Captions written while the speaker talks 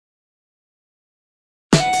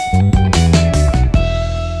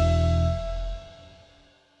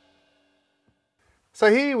So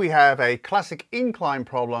here we have a classic incline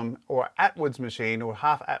problem, or atwards machine, or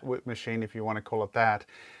half atward machine if you want to call it that,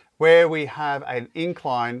 where we have an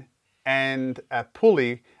incline and a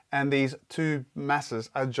pulley, and these two masses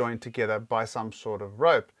are joined together by some sort of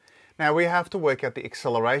rope. Now we have to work out the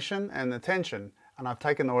acceleration and the tension, and I've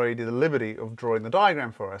taken already the liberty of drawing the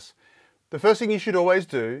diagram for us. The first thing you should always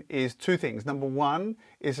do is two things. Number one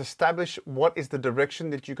is establish what is the direction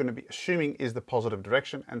that you're going to be assuming is the positive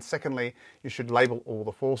direction. And secondly, you should label all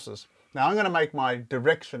the forces. Now I'm going to make my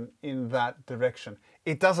direction in that direction.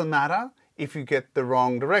 It doesn't matter if you get the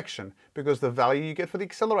wrong direction, because the value you get for the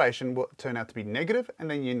acceleration will turn out to be negative, and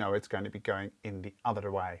then you know it's going to be going in the other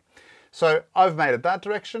way. So I've made it that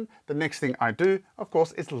direction. The next thing I do, of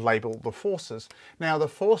course, is label the forces. Now the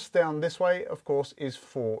force down this way, of course, is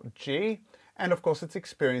 4G, and of course it's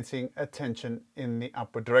experiencing a tension in the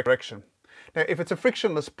upward direction. Now if it's a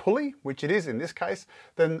frictionless pulley, which it is in this case,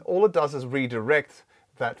 then all it does is redirect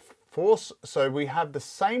that force, so we have the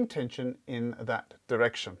same tension in that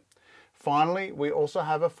direction. Finally, we also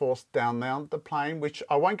have a force down the plane, which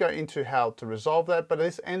I won't go into how to resolve that, but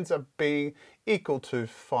this ends up being equal to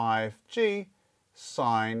 5G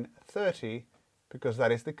sine 30, because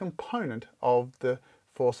that is the component of the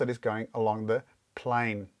force that is going along the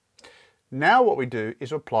plane. Now what we do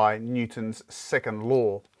is apply Newton's second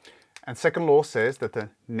law. And second law says that the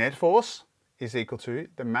net force is equal to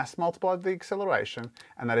the mass multiplied by the acceleration,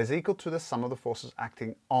 and that is equal to the sum of the forces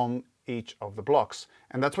acting on each of the blocks.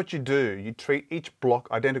 And that's what you do. You treat each block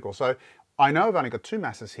identical. So I know I've only got two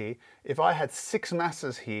masses here. If I had 6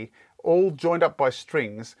 masses here, all joined up by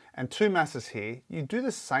strings, and 2 masses here, you do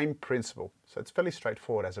the same principle. So it's fairly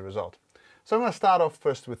straightforward as a result. So I'm going to start off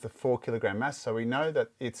first with the 4 kilogram mass. So we know that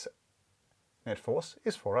its net force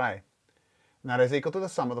is 4A. And that is equal to the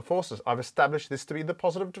sum of the forces. I've established this to be the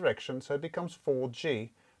positive direction, so it becomes 4G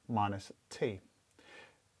minus T.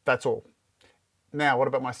 That's all. Now, what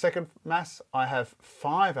about my second mass? I have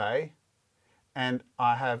 5A, and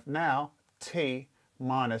I have now T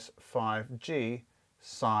minus 5G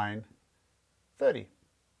sine 30.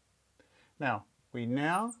 Now, we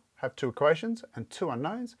now have 2 equations and 2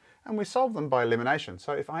 unknowns, and we solve them by elimination.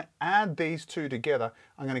 So if I add these two together,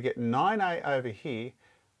 I'm going to get 9A over here.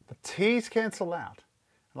 The T's cancel out.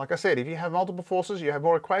 Like I said, if you have multiple forces, you have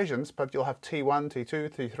more equations, but you'll have T1, T2,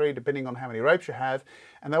 T3, depending on how many ropes you have,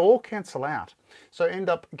 and they'll all cancel out. So end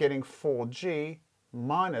up getting 4G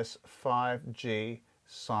minus 5G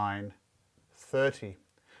sine 30.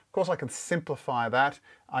 Of course, I can simplify that.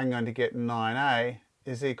 I'm going to get 9A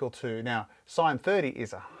is equal to, now sine 30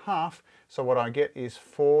 is a half, so what I get is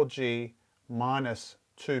 4G minus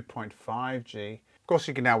 2.5G. Of course,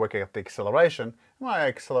 you can now work out the acceleration. My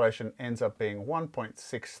acceleration ends up being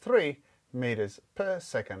 1.63 meters per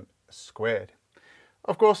second squared.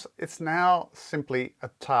 Of course, it's now simply a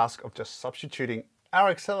task of just substituting our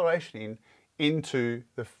acceleration into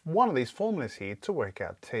one of these formulas here to work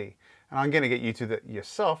out T. And I'm going to get you to that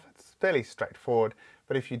yourself. It's fairly straightforward,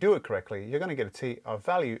 but if you do it correctly, you're going to get a T of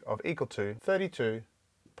value of equal to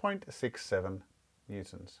 32.67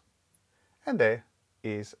 newtons. And there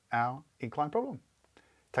is our incline problem.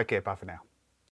 Take care, bye for now.